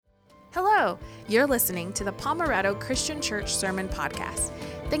Hello, you're listening to the Pomerado Christian Church Sermon Podcast.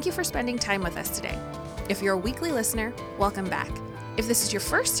 Thank you for spending time with us today. If you're a weekly listener, welcome back. If this is your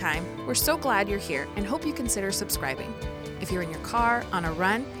first time, we're so glad you're here and hope you consider subscribing. If you're in your car, on a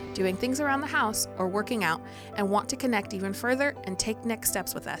run, doing things around the house, or working out and want to connect even further and take next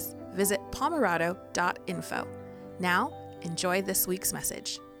steps with us, visit pomerado.info. Now, enjoy this week's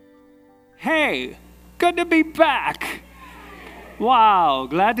message. Hey, good to be back. Wow,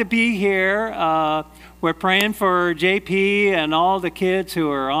 glad to be here. We're praying for JP and all the kids who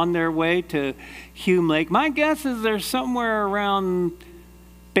are on their way to Hume Lake. My guess is they're somewhere around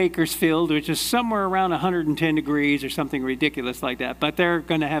Bakersfield, which is somewhere around 110 degrees or something ridiculous like that. But they're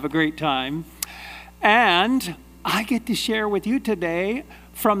going to have a great time. And I get to share with you today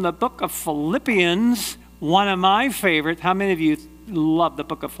from the book of Philippians, one of my favorites. How many of you love the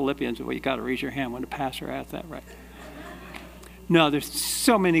book of Philippians? Well, you got to raise your hand when the pastor asks that, right? No, there's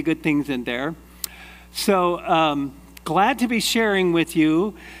so many good things in there. So glad to be sharing with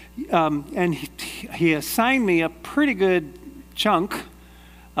you. And he assigned me a pretty good chunk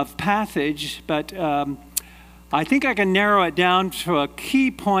of passage, but I think I can narrow it down to a key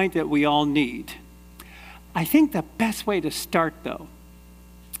point that we all need. I think the best way to start, though,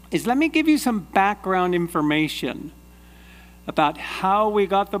 is let me give you some background information about how we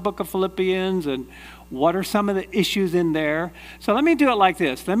got the book of Philippians and what are some of the issues in there. So let me do it like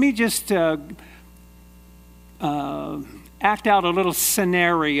this. Let me just act out a little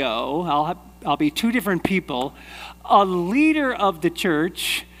scenario. I'll be two different people. A leader of the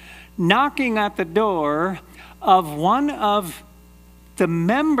church knocking at the door of one of the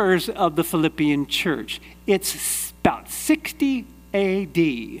members of the Philippian church. It's about 60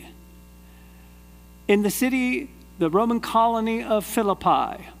 A.D. in the city, the Roman colony of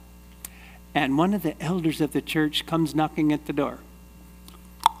Philippi. And one of the elders of the church comes knocking at the door.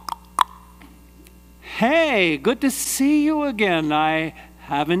 Hey, good to see you again. I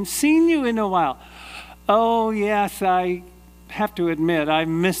haven't seen you in a while. Oh, yes, I have to admit, I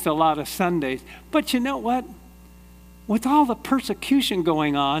missed a lot of Sundays. But you know what? With all the persecution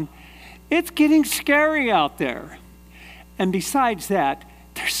going on, it's getting scary out there. And besides that,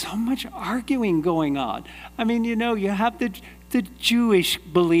 there's so much arguing going on. I mean, you know, you have the Jewish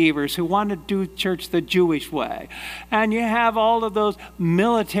believers who want to do church the Jewish way. And you have all of those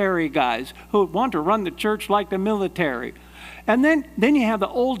military guys who want to run the church like the military. And then you have the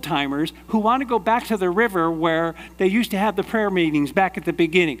old timers who want to go back to the river where they used to have the prayer meetings back at the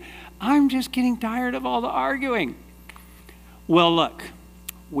beginning. I'm just getting tired of all the arguing. Well, look,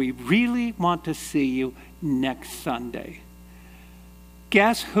 we really want to see you next Sunday.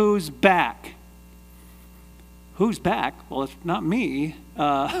 Guess who's back? Who's back? Well, it's not me.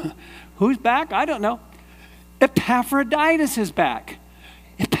 Who's back? I don't know. Epaphroditus is back.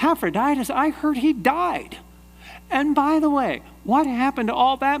 Epaphroditus, I heard he died. And by the way, what happened to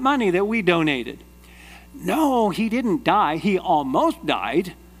all that money that we donated? No, he didn't die. He almost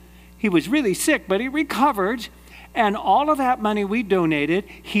died. He was really sick, but he recovered. And all of that money we donated,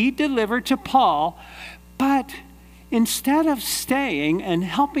 he delivered to Paul. But instead of staying and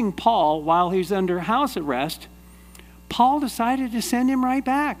helping Paul while he's under house arrest, Paul decided to send him right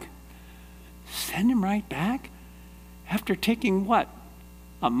back. Send him right back? After taking what?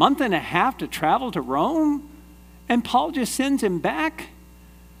 A month and a half to travel to Rome? And Paul just sends him back?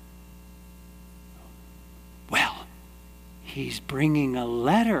 Well, he's bringing a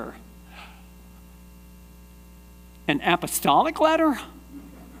letter. An apostolic letter?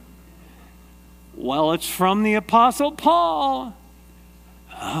 Well, it's from the Apostle Paul.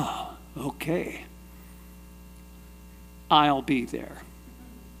 Oh, okay. I'll be there.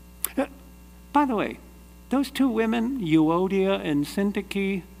 By the way, those two women, Euodia and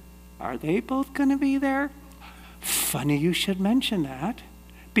Syntyche, are they both going to be there? Funny you should mention that.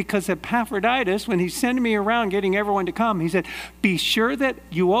 Because Epaphroditus, when he sent me around getting everyone to come, he said, be sure that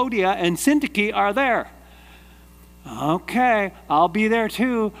Euodia and Syntyche are there. Okay, I'll be there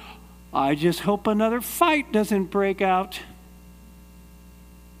too. I just hope another fight doesn't break out.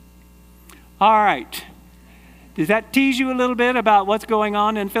 All right. Does that tease you a little bit about what's going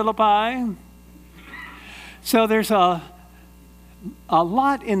on in Philippi? So there's a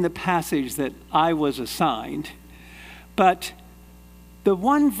lot in the passage that I was assigned, but the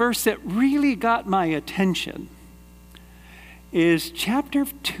one verse that really got my attention is chapter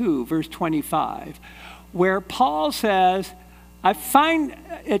 2, verse 25, where Paul says, I find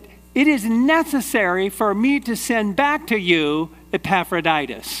it is necessary for me to send back to you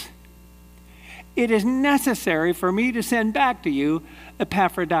Epaphroditus. It is necessary for me to send back to you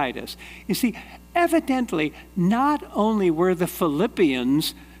Epaphroditus. You see, evidently, not only were the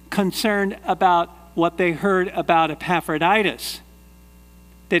Philippians concerned about what they heard about Epaphroditus,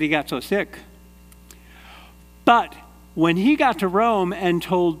 that he got so sick. But when he got to Rome and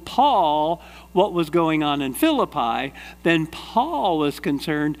told Paul what was going on in Philippi, then Paul was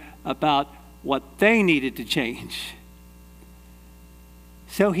concerned about what they needed to change.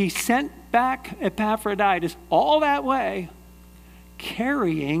 So he sent back Epaphroditus all that way,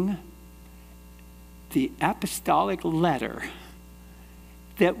 carrying the apostolic letter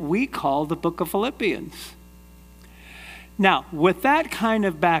that we call the book of Philippians. Now, with that kind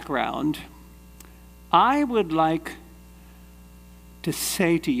of background, I would like to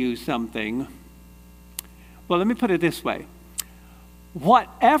say to you something. Well, let me put it this way.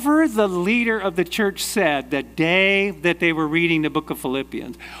 Whatever the leader of the church said the day that they were reading the book of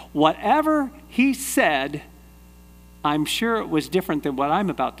Philippians, whatever he said, I'm sure it was different than what I'm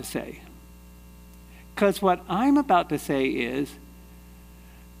about to say. Because what I'm about to say is,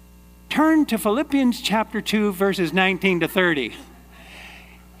 turn to Philippians chapter 2, verses 19 to 30.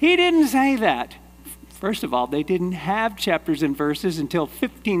 He didn't say that. First of all, they didn't have chapters and verses until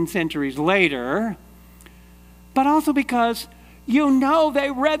 15 centuries later, but also because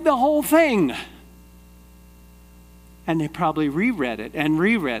they read the whole thing. And they probably reread it, and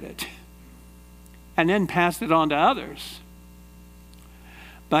then passed it on to others.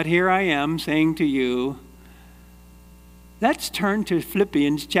 But here I am saying to you, let's turn to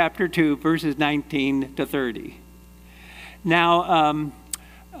Philippians chapter 2, verses 19 to 30. Now,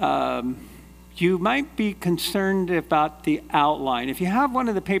 you might be concerned about the outline. If you have one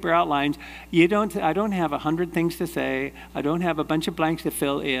of the paper outlines, I don't have 100 things to say. I don't have a bunch of blanks to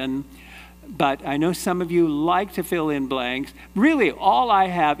fill in. But I know some of you like to fill in blanks. Really, all I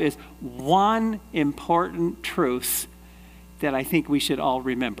have is one important truth that I think we should all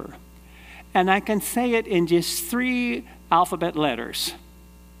remember. And I can say it in just 3 alphabet letters.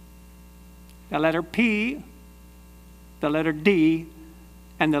 The letter P, the letter D,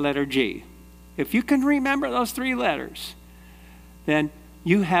 and the letter G. If you can remember those 3 letters, then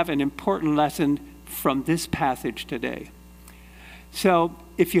you have an important lesson from this passage today. So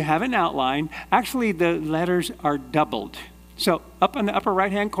if you have an outline, actually the letters are doubled. So up in the upper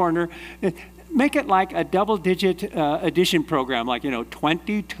right-hand corner, make it like a double-digit addition program, like,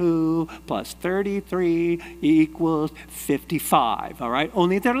 22 plus 33 equals 55, all right?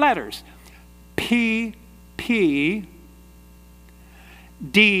 Only they're letters. P, P,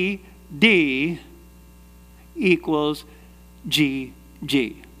 D, D equals G,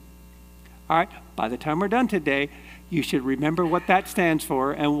 G. All right, by the time we're done today, you should remember what that stands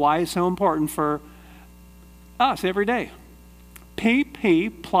for and why it's so important for us every day. P, P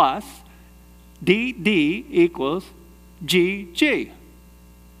plus D, D equals G, G.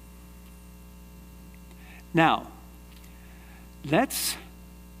 Now,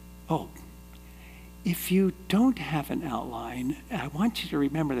 if you don't have an outline, I want you to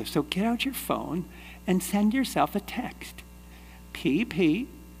remember this. So get out your phone and send yourself a text. P, P,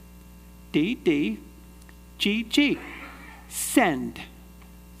 D, D, G, G. Send.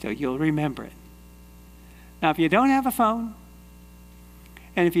 So you'll remember it. Now, if you don't have a phone,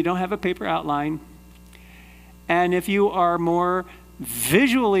 and if you don't have a paper outline, and if you are more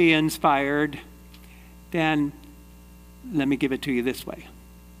visually inspired, then let me give it to you this way.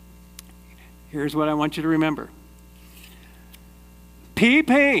 Here's what I want you to remember. P,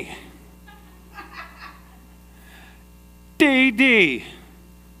 P. D, D.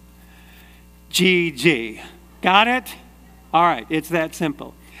 G, G. Got it? All right, it's that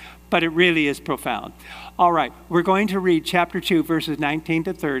simple. But it really is profound. All right, we're going to read chapter 2, verses 19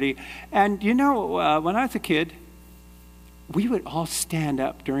 to 30. And when I was a kid, we would all stand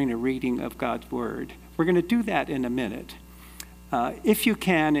up during a reading of God's Word. We're going to do that in a minute, if you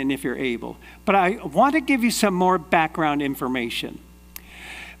can and if you're able. But I want to give you some more background information.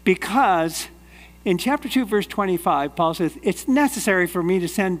 Because in chapter 2, verse 25, Paul says, it's necessary for me to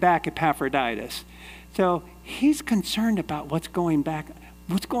send back Epaphroditus. So he's concerned about what's going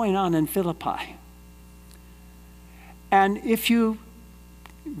on in Philippi. And if you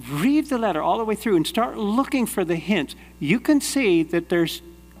read the letter all the way through and start looking for the hints, you can see that there's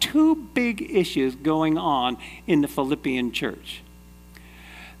 2 big issues going on in the Philippian church.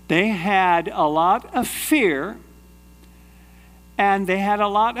 They had a lot of fear, and they had a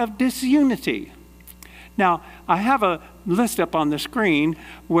lot of disunity. Now, I have a list up on the screen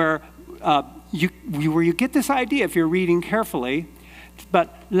where you get this idea if you're reading carefully.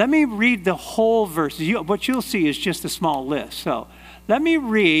 But let me read the whole verse. What you'll see is just a small list. So let me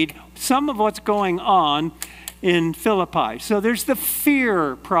read some of what's going on in Philippi. So there's the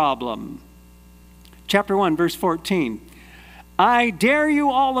fear problem. Chapter 1, verse 14. I dare you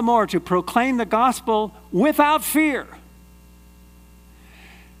all the more to proclaim the gospel without fear.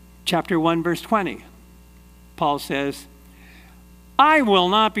 Chapter 1, verse 20, Paul says, I will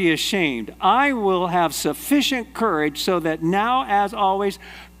not be ashamed. I will have sufficient courage so that now, as always,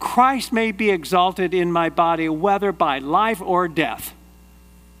 Christ may be exalted in my body, whether by life or death.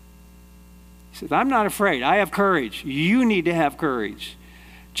 He says, I'm not afraid. I have courage. You need to have courage.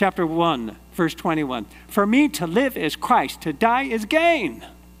 Chapter 1, verse 21. For me to live is Christ, to die is gain.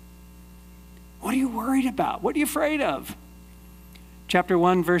 What are you worried about? What are you afraid of? Chapter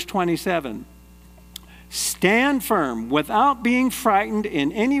 1, verse 27. Stand firm without being frightened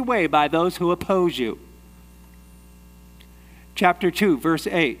in any way by those who oppose you. Chapter 2, verse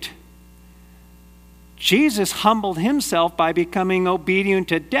 8. Jesus humbled himself by becoming obedient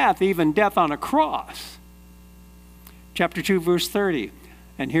to death, even death on a cross. Chapter 2, verse 30.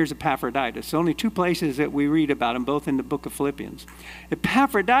 And here's Epaphroditus. Only two places that we read about him, both in the book of Philippians.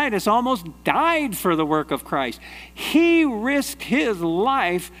 Epaphroditus almost died for the work of Christ. He risked his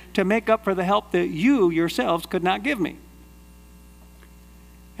life to make up for the help that you yourselves could not give me.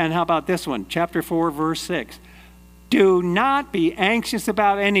 And how about this one? Chapter 4, verse 6. Do not be anxious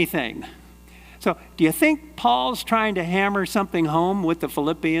about anything. So, do you think Paul's trying to hammer something home with the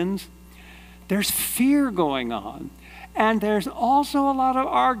Philippians? There's fear going on. And there's also a lot of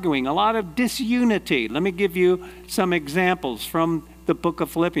arguing, a lot of disunity. Let me give you some examples from the book of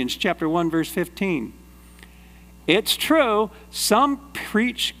Philippians, chapter 1, verse 15. It's true, some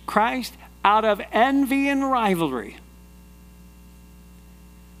preach Christ out of envy and rivalry.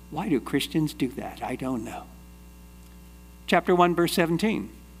 Why do Christians do that? I don't know. Chapter 1, verse 17.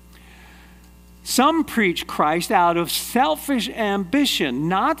 Some preach Christ out of selfish ambition,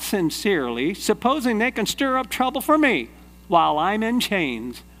 not sincerely, supposing they can stir up trouble for me while I'm in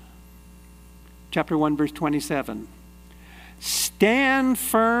chains. Chapter 1, verse 27. Stand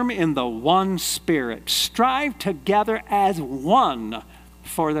firm in the one Spirit. Strive together as one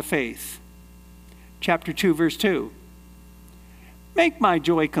for the faith. Chapter 2, verse 2. Make my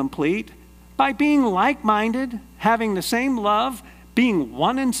joy complete by being like-minded, having the same love, being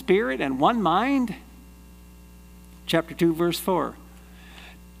one in spirit and one mind. Chapter 2, verse 4.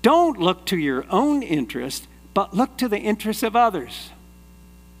 Don't look to your own interest, but look to the interests of others.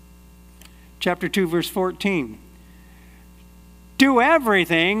 Chapter 2, verse 14. Do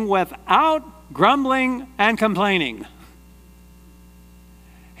everything without grumbling and complaining.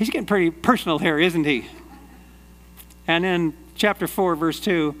 He's getting pretty personal here, isn't he? And in chapter 4, verse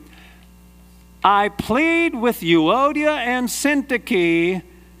 2. I plead with Euodia and Syntyche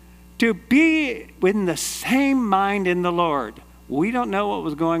to be in the same mind in the Lord. We don't know what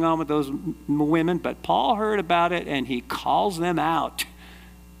was going on with those women, but Paul heard about it and he calls them out.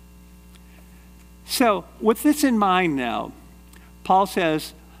 So with this in mind now, Paul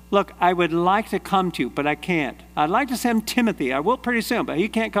says, look, I would like to come to you, but I can't. I'd like to send Timothy. I will pretty soon, but he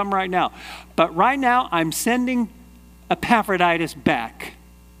can't come right now. But right now, I'm sending Epaphroditus back,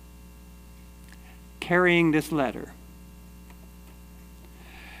 carrying this letter.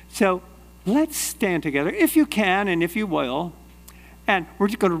 So let's stand together, if you can and if you will. And we're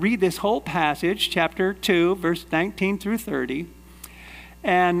just going to read this whole passage, chapter 2, verse 19 through 30.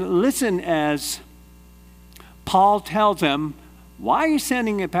 And listen as Paul tells them why he's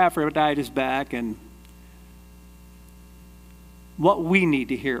sending Epaphroditus back and what we need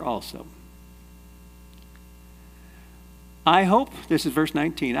to hear also. I hope, this is verse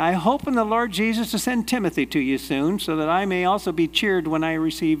 19, I hope in the Lord Jesus to send Timothy to you soon so that I may also be cheered when I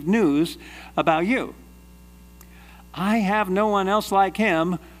receive news about you. I have no one else like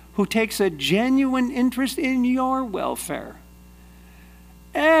him who takes a genuine interest in your welfare.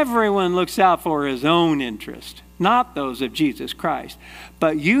 Everyone looks out for his own interest, not those of Jesus Christ.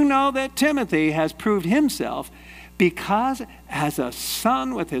 But you know that Timothy has proved himself because as a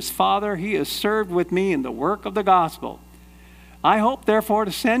son with his father, he has served with me in the work of the gospel. I hope, therefore,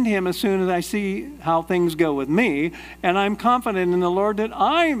 to send him as soon as I see how things go with me, and I'm confident in the Lord that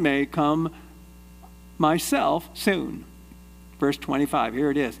I may come myself soon. Verse 25, here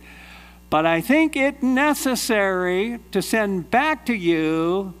it is. But I think it necessary to send back to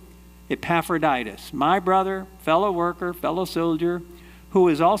you Epaphroditus, my brother, fellow worker, fellow soldier, who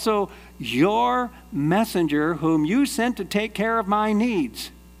is also your messenger, whom you sent to take care of my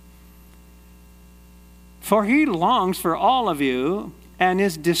needs. For he longs for all of you and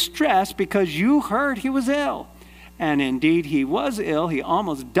is distressed because you heard he was ill. And indeed he was ill, he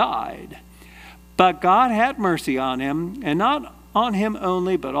almost died. But God had mercy on him, and not on him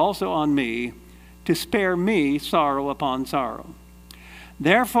only, but also on me, to spare me sorrow upon sorrow.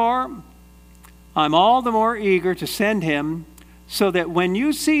 Therefore, I'm all the more eager to send him, so that when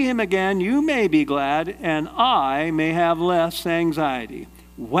you see him again, you may be glad, and I may have less anxiety.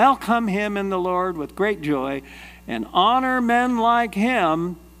 Welcome him in the Lord with great joy, and honor men like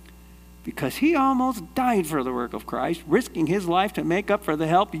him, because he almost died for the work of Christ, risking his life to make up for the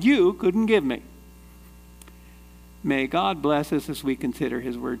help you couldn't give me. May God bless us as we consider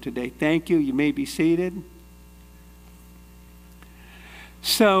his word today. Thank you. You may be seated.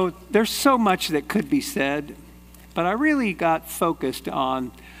 So there's so much that could be said, but I really got focused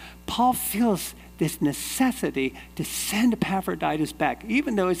on Paul feels this necessity to send Epaphroditus back,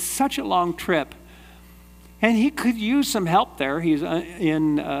 even though it's such a long trip. And he could use some help there. He's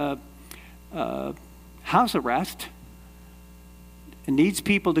in house arrest and needs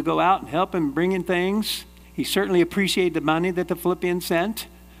people to go out and help him bring in things. He certainly appreciated the money that the Philippians sent.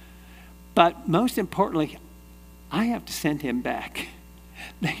 But most importantly, I have to send him back.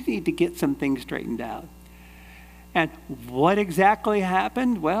 They need to get some things straightened out. And what exactly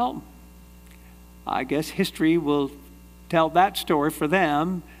happened? Well, I guess history will tell that story for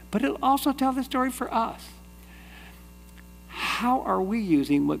them, but it'll also tell the story for us. How are we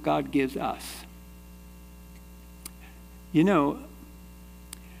using what God gives us? You know,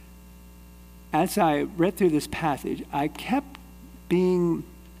 as I read through this passage, I kept being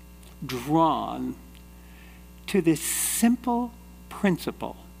drawn to this simple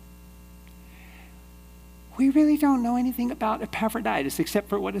principle. We really don't know anything about Epaphroditus except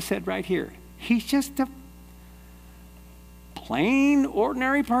for what is said right here. He's just a plain,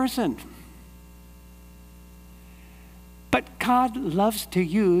 ordinary person. But God loves to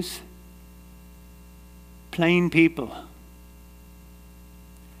use plain people.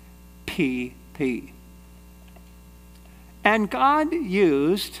 P. And God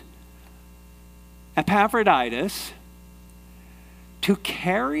used Epaphroditus to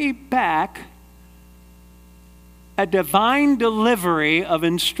carry back a divine delivery of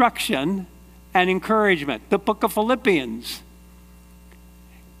instruction and encouragement. The book of Philippians.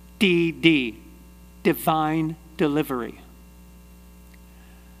 DD. Divine delivery.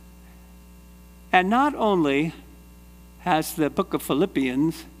 And not only has the book of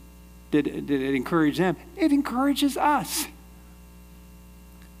Philippians, did it encourage them, it encourages us.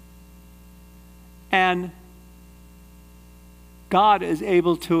 And God is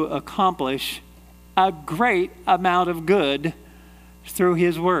able to accomplish a great amount of good through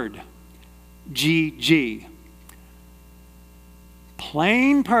his word. GG.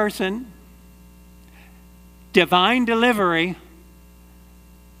 Plain person, divine delivery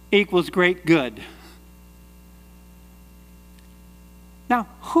equals great good. Now,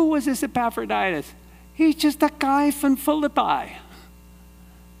 who was this Epaphroditus? He's just a guy from Philippi.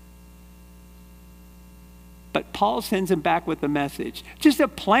 But Paul sends him back with a message. Just a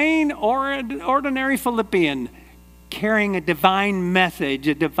plain, ordinary Philippian carrying a divine message,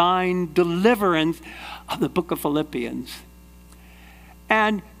 a divine deliverance of the book of Philippians.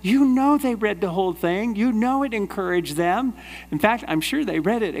 And you know they read the whole thing. You know it encouraged them. In fact, I'm sure they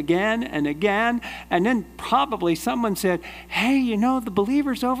read it again and again. And then probably someone said, hey, you know, the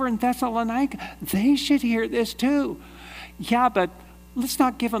believers over in Thessalonica, they should hear this too. Yeah, but let's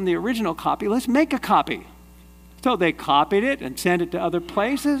not give them the original copy. Let's make a copy. So they copied it and sent it to other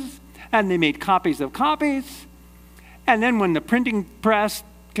places. And they made copies of copies. And then when the printing press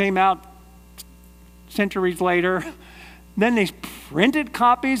came out centuries later, then they printed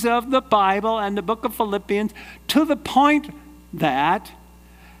copies of the Bible and the book of Philippians to the point that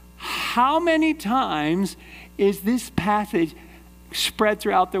how many times is this passage spread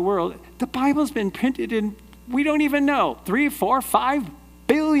throughout the world? The Bible's been printed in, we don't even know, 3, 4, 5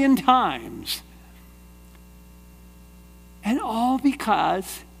 billion times. And all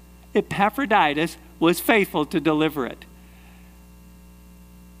because Epaphroditus was faithful to deliver it.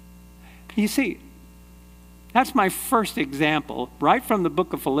 You see, that's my first example, right from the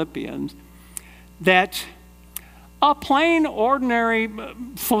book of Philippians, that a plain, ordinary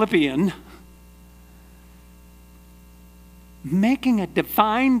Philippian making a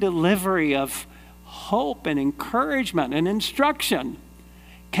divine delivery of hope and encouragement and instruction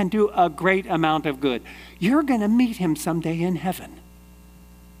can do a great amount of good. You're going to meet him someday in heaven.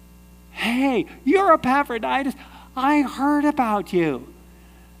 Hey, you're Epaphroditus. I heard about you.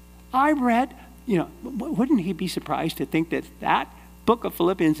 I read, you know, wouldn't he be surprised to think that that book of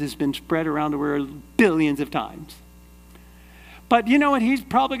Philippians has been spread around the world billions of times? But you know what he's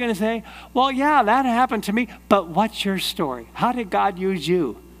probably going to say? Well, yeah, that happened to me, but what's your story? How did God use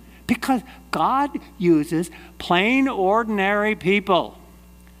you? Because God uses plain, ordinary people,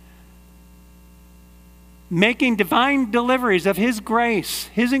 making divine deliveries of his grace,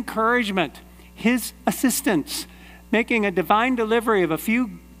 his encouragement, his assistance, making a divine delivery of a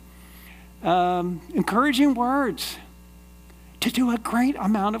few encouraging words to do a great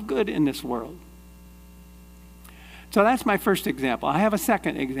amount of good in this world. So that's my first example. I have a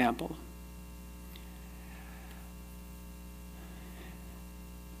second example.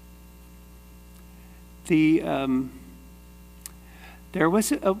 There's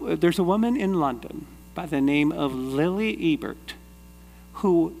a woman in London by the name of Lily Ebert,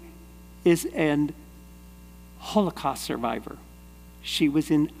 who is an Holocaust survivor. She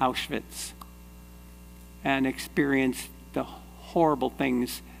was in Auschwitz and experienced the horrible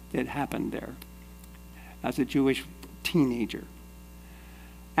things that happened there as a Jewish teenager.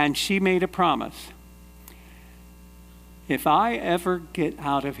 And she made a promise. If I ever get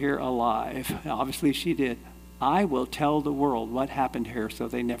out of here alive, obviously she did, I will tell the world what happened here so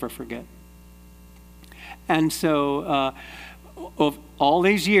they never forget. And so of all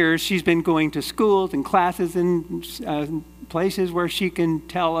these years, she's been going to schools and classes and places where she can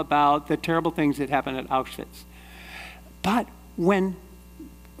tell about the terrible things that happened at Auschwitz. But when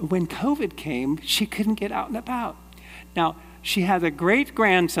COVID came, she couldn't get out and about. Now, she has a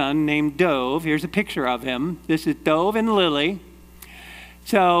great-grandson named Dove. Here's a picture of him. This is Dove and Lily.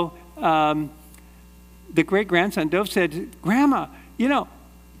 So the great-grandson, Dove, said, Grandma,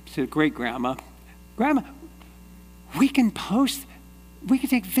 said great-grandma, Grandma, we can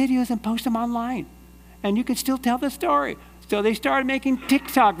take videos and post them online, and you can still tell the story. So they started making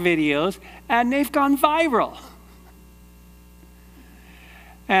TikTok videos, and they've gone viral.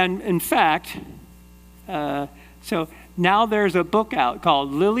 And in fact, so now there's a book out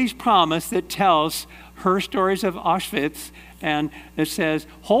called Lily's Promise that tells her stories of Auschwitz, and it says,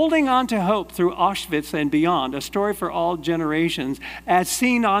 Holding On to Hope Through Auschwitz and Beyond, a story for all generations, as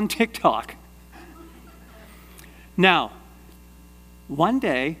seen on TikTok. Now, one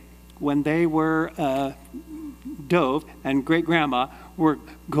day when they were, Dove and great-grandma were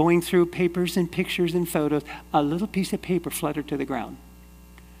going through papers and pictures and photos, a little piece of paper fluttered to the ground.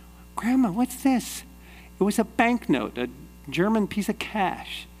 Grandma, what's this? It was a banknote, a German piece of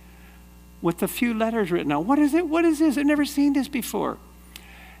cash with a few letters written on. What is it? What is this? I've never seen this before.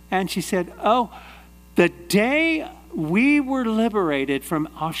 And she said, oh, the day we were liberated from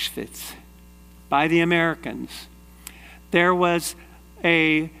Auschwitz by the Americans, there was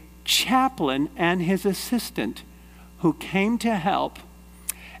a chaplain and his assistant who came to help.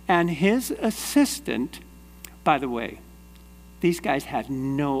 And his assistant, by the way, these guys had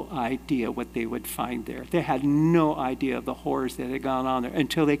no idea what they would find there. They had no idea of the horrors that had gone on there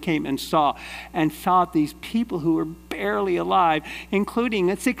until they came and saw these people who were barely alive, including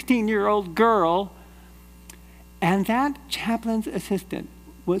a 16-year-old girl. And that chaplain's assistant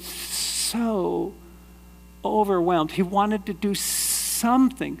was so overwhelmed. He wanted to do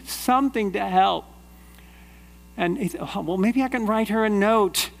something to help. And he thought, oh, well, maybe I can write her a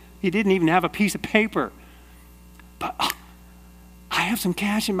note. He didn't even have a piece of paper. But I have some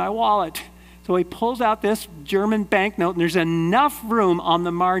cash in my wallet. So he pulls out this German banknote, and there's enough room on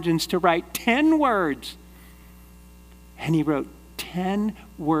the margins to write 10 words. And he wrote 10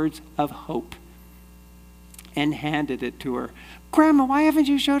 words of hope and handed it to her. Grandma, why haven't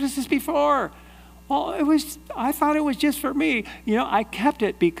you showed us this before? Well, I thought it was just for me. I kept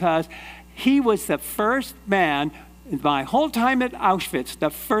it because he was the first man, my whole time at Auschwitz, the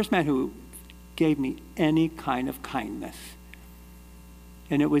first man who gave me any kind of kindness.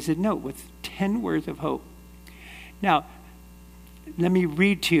 And it was a note with 10 words of hope. Now, let me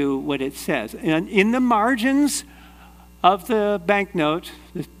read to you what it says. And in the margins of the banknote,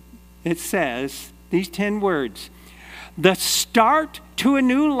 it says these 10 words: the start to a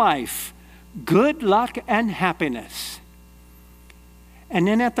new life, good luck and happiness. And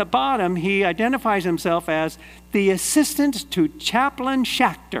then at the bottom, he identifies himself as the assistant to Chaplain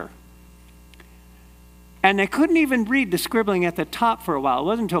Schachter. And they couldn't even read the scribbling at the top for a while. It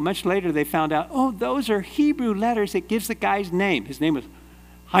wasn't until much later they found out, oh, those are Hebrew letters that gives the guy's name. His name was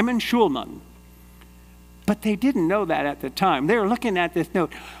Hyman Schulman. But they didn't know that at the time. They were looking at this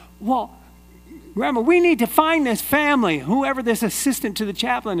note. Well, Grandma, we need to find this family, whoever this assistant to the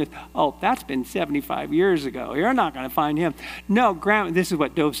chaplain is. Oh, that's been 75 years ago. You're not going to find him. No, Grandma, this is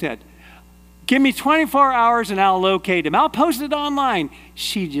what Dove said. Give me 24 hours and I'll locate him. I'll post it online.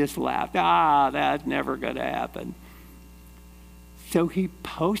 She just laughed. That's never going to happen. So he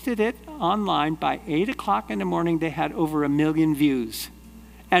posted it online. By 8 o'clock in the morning, they had over 1 million views.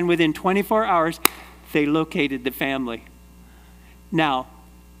 And within 24 hours, they located the family. Now,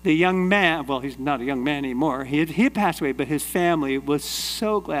 the young man, well, he's not a young man anymore. He had passed away, but his family was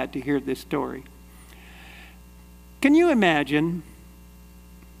so glad to hear this story. Can you imagine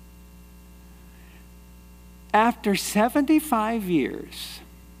after 75 years,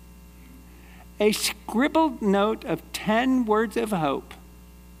 a scribbled note of 10 words of hope,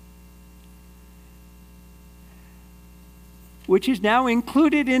 which is now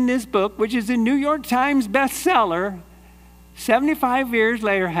included in this book, which is a New York Times bestseller, 75 years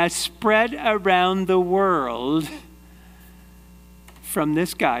later has spread around the world from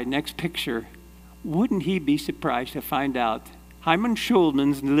this guy. Next picture. Wouldn't he be surprised to find out Hyman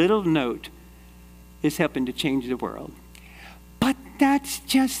Schulman's little note is helping to change the world? But that's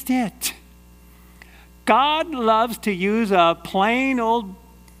just it. God loves to use a plain old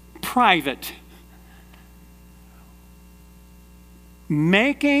private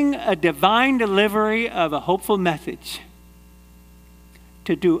making a divine delivery of a hopeful message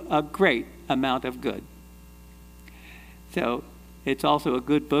to do a great amount of good. So it's also a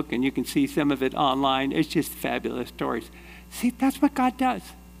good book, and you can see some of it online. It's just fabulous stories. See, that's what God does.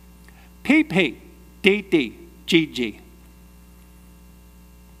 PP, DD, GG.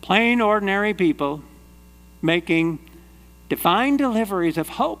 Plain, ordinary people making divine deliveries of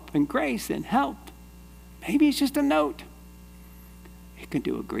hope and grace and help. Maybe it's just a note. It can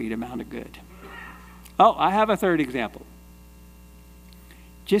do a great amount of good. Oh, I have a third example.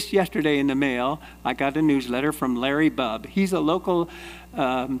 Just yesterday in the mail, I got a newsletter from Larry Bubb. He's a local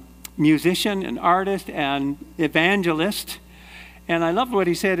musician and artist and evangelist. And I loved what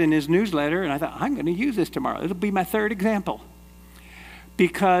he said in his newsletter, and I thought, I'm going to use this tomorrow. It'll be my third example.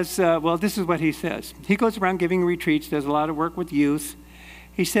 Because, this is what he says. He goes around giving retreats, does a lot of work with youth.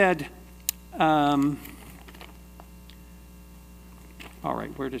 He said, all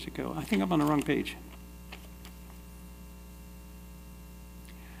right, where does it go? I think I'm on the wrong page.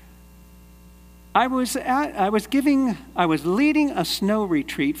 I was leading a snow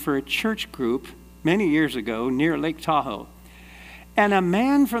retreat for a church group many years ago near Lake Tahoe. And a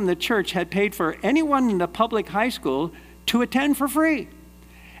man from the church had paid for anyone in the public high school to attend for free.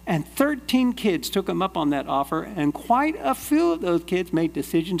 And 13 kids took him up on that offer, and quite a few of those kids made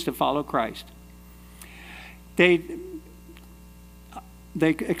decisions to follow Christ. They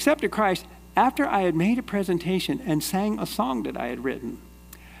accepted Christ after I had made a presentation and sang a song that I had written.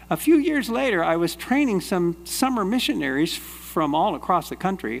 A few years later, I was training some summer missionaries from all across the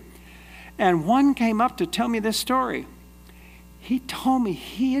country, and one came up to tell me this story. He told me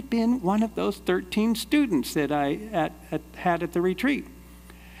he had been one of those 13 students that I had at the retreat.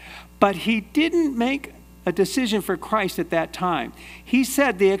 But he didn't make a decision for Christ at that time. He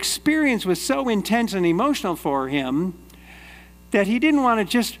said the experience was so intense and emotional for him that he didn't want to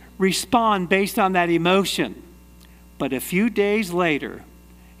just respond based on that emotion. But a few days later,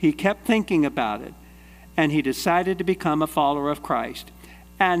 he kept thinking about it, and he decided to become a follower of Christ.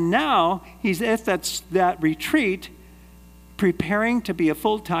 And now he's at that retreat preparing to be a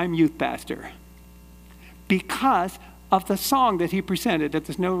full-time youth pastor because of the song that he presented at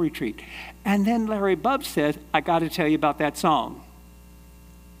the snow retreat. And then Larry Bubb said, I got to tell you about that song.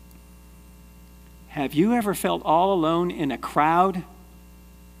 Have you ever felt all alone in a crowd?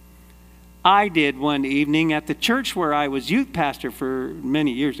 I did one evening at the church where I was youth pastor for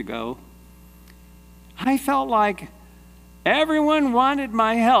many years ago. I felt like everyone wanted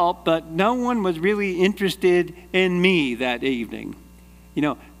my help, but no one was really interested in me that evening. You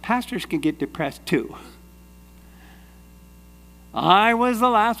know, pastors can get depressed too. I was the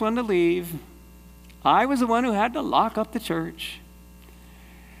last one to leave. I was the one who had to lock up the church.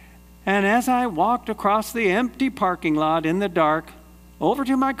 And as I walked across the empty parking lot in the dark over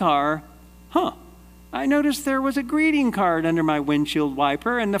to my car, I noticed there was a greeting card under my windshield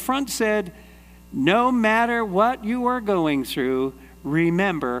wiper, and the front said, no matter what you are going through,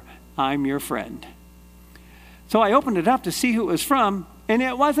 remember, I'm your friend. So I opened it up to see who it was from, and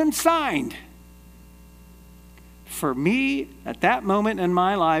it wasn't signed. For me, at that moment in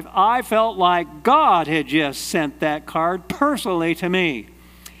my life, I felt like God had just sent that card personally to me.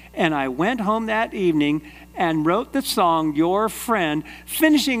 And I went home that evening and wrote the song, Your Friend,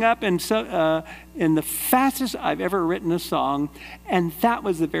 finishing up in the fastest I've ever written a song. And that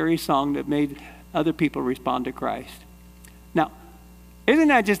was the very song that made other people respond to Christ. Now, isn't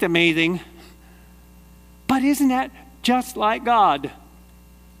that just amazing? But isn't that just like God?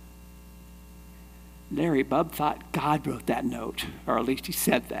 Larry Bubb thought God wrote that note, or at least he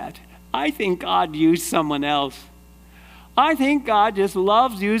said that. I think God used someone else. I think God just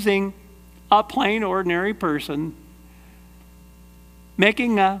loves using a plain, ordinary person,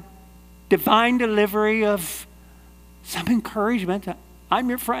 making a divine delivery of some encouragement. I'm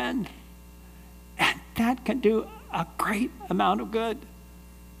your friend. And that can do a great amount of good.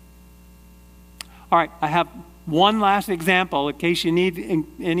 All right, I have one last example in case you need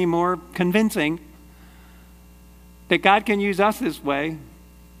any more convincing. that God can use us this way.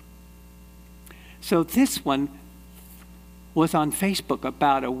 So this one was on Facebook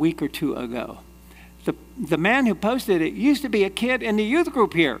about a week or two ago. The man who posted it used to be a kid in the youth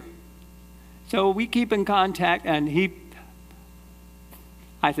group here. So we keep in contact, and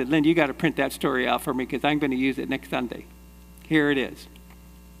I said, Linda, you got to print that story out for me because I'm going to use it next Sunday. Here it is.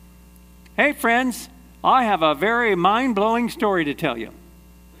 Hey, friends, I have a very mind-blowing story to tell you.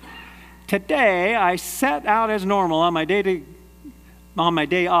 Today, I set out as normal on my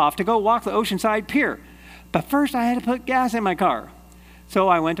day off to go walk the Oceanside Pier. But first, I had to put gas in my car. So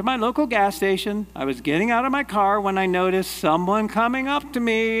I went to my local gas station. I was getting out of my car when I noticed someone coming up to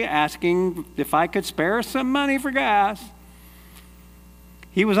me asking if I could spare some money for gas.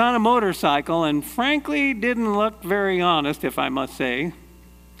 He was on a motorcycle and frankly didn't look very honest, if I must say.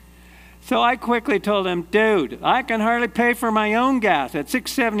 So I quickly told him, dude, I can hardly pay for my own gas at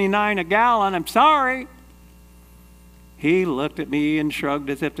 $6.79 a gallon. I'm sorry. He looked at me and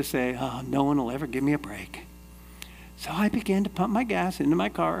shrugged as if to say, oh, no one will ever give me a break. So I began to pump my gas into my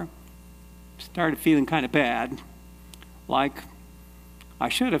car. Started feeling kind of bad, like I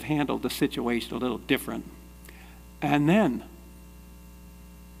should have handled the situation a little different. And then,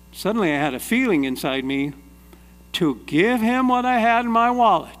 suddenly I had a feeling inside me to give him what I had in my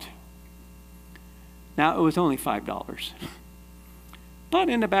wallet. Now, it was only $5. But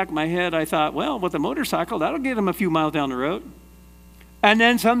in the back of my head, I thought, well, with a motorcycle, that'll get him a few miles down the road. And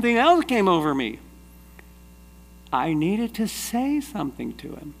then something else came over me. I needed to say something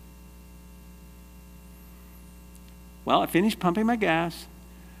to him. Well, I finished pumping my gas,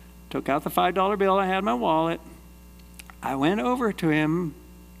 took out the $5 bill I had in my wallet. I went over to him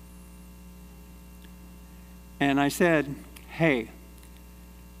and I said, hey,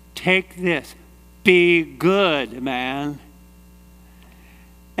 take this. Be good, man.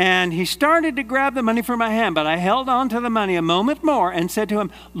 And he started to grab the money from my hand, but I held on to the money a moment more and said to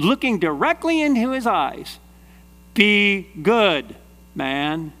him, looking directly into his eyes, be good,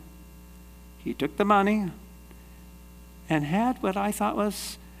 man. He took the money and had what I thought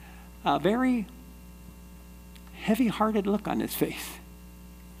was a very heavy-hearted look on his face.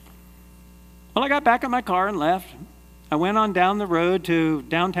 Well, I got back in my car and left. I went on down the road to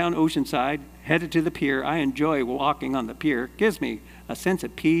downtown Oceanside, headed to the pier. I enjoy walking on the pier. It gives me a sense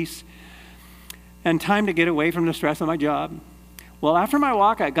of peace and time to get away from the stress of my job. Well, after my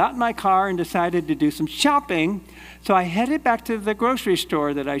walk, I got in my car and decided to do some shopping. So I headed back to the grocery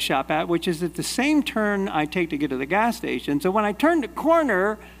store that I shop at, which is at the same turn I take to get to the gas station. So when I turned the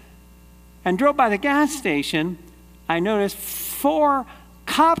corner and drove by the gas station, I noticed 4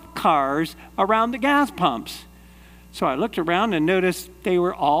 cop cars around the gas pumps. So I looked around and noticed they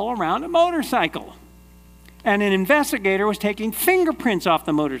were all around a motorcycle. And an investigator was taking fingerprints off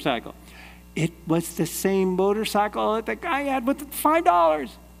the motorcycle. It was the same motorcycle that the guy had with the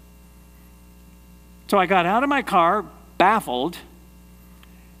 $5. So I got out of my car, baffled,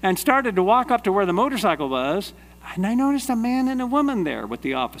 and started to walk up to where the motorcycle was, and I noticed a man and a woman there with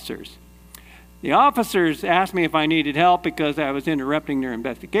the officers. The officers asked me if I needed help because I was interrupting their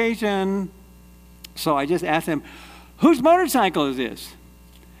investigation. So I just asked them, whose motorcycle is this?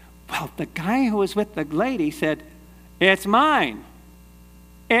 Well, the guy who was with the lady said, it's mine.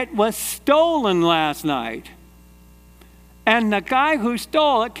 It was stolen last night. And the guy who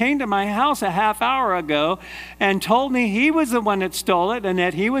stole it came to my house a half hour ago and told me he was the one that stole it and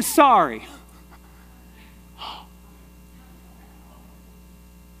that he was sorry.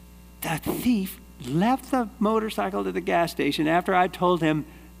 The thief left the motorcycle at the gas station after I told him,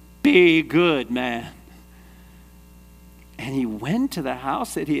 be good, man. And he went to the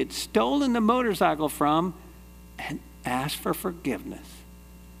house that he had stolen the motorcycle from and asked for forgiveness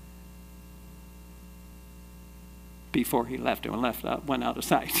before he left and went out of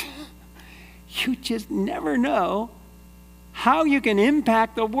sight. You just never know how you can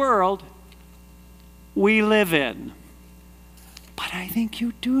impact the world we live in. But I think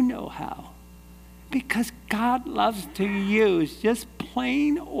you do know how. Because God loves to use just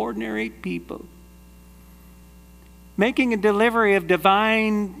plain, ordinary people. Making a delivery of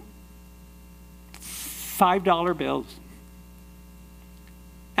divine $5 bills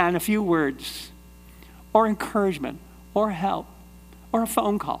and a few words, or encouragement, or help, or a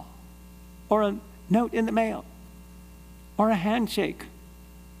phone call, or a note in the mail, or a handshake,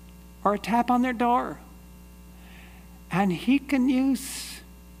 or a tap on their door. And he can use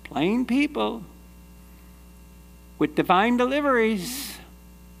plain people with divine deliveries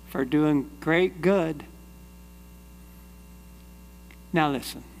for doing great good. Now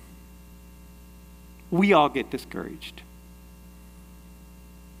listen, we all get discouraged.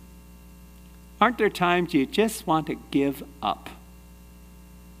 Aren't there times you just want to give up?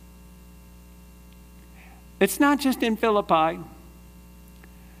 It's not just in Philippi.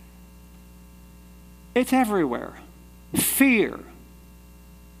 It's everywhere. Fear,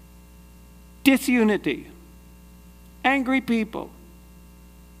 disunity, angry people.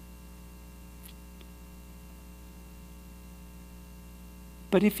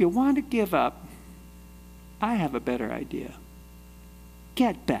 But if you want to give up, I have a better idea.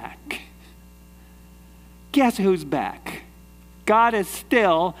 Get back. Guess who's back? God is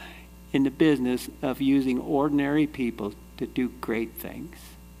still in the business of using ordinary people to do great things.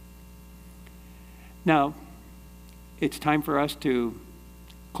 Now, it's time for us to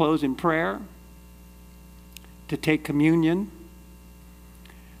close in prayer, to take communion,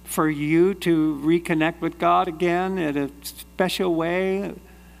 for you to reconnect with God again in a special way.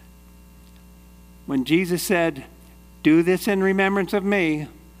 When Jesus said, "Do this in remembrance of me,"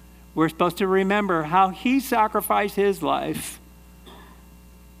 we're supposed to remember how he sacrificed his life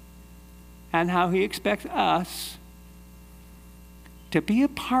and how he expects us to be a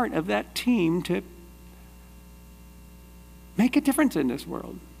part of that team to make a difference in this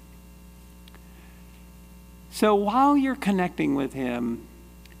world. So while you're connecting with him,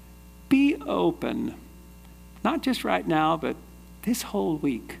 be open, not just right now, but this whole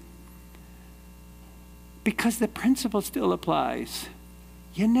week. Because the principle still applies.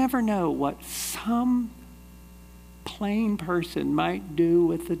 You never know what some plain person might do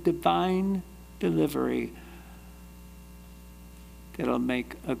with the divine delivery that'll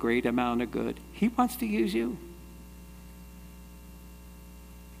make a great amount of good. He wants to use you.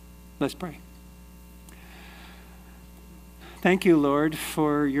 Let's pray. Thank you, Lord,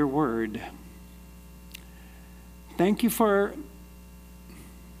 for your word. Thank you for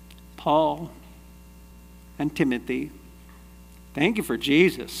Paul and Timothy. Thank you for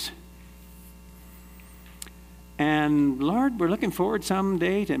Jesus. And Lord, we're looking forward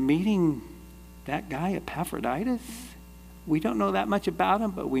someday to meeting that guy Epaphroditus. We don't know that much about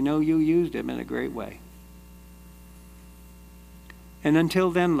him, but we know you used him in a great way. And until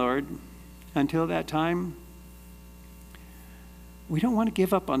then, Lord, until that time, we don't want to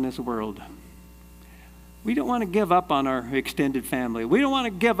give up on this world. We don't want to give up on our extended family. We don't want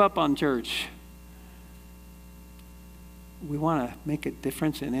to give up on church. We want to make a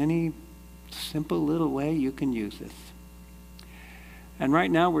difference in any simple little way you can use this. And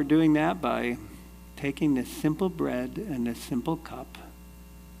right now we're doing that by taking this simple bread and this simple cup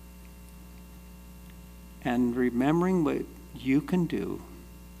and remembering what you can do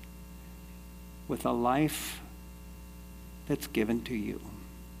with a life that's given to you.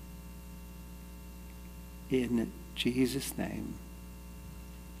 In Jesus' name,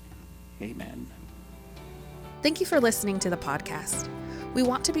 amen. Thank you for listening to the podcast. We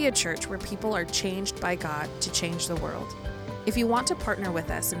want to be a church where people are changed by God to change the world. If you want to partner with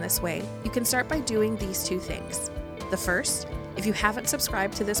us in this way, you can start by doing these two things. The first, if you haven't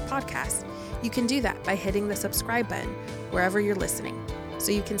subscribed to this podcast, you can do that by hitting the subscribe button wherever you're listening,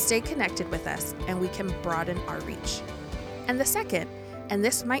 so you can stay connected with us and we can broaden our reach. And the second, and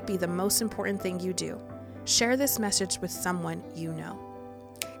this might be the most important thing you do, share this message with someone you know.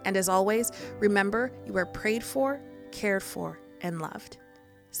 And as always, remember you are prayed for, cared for, and loved.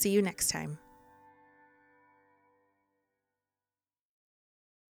 See you next time.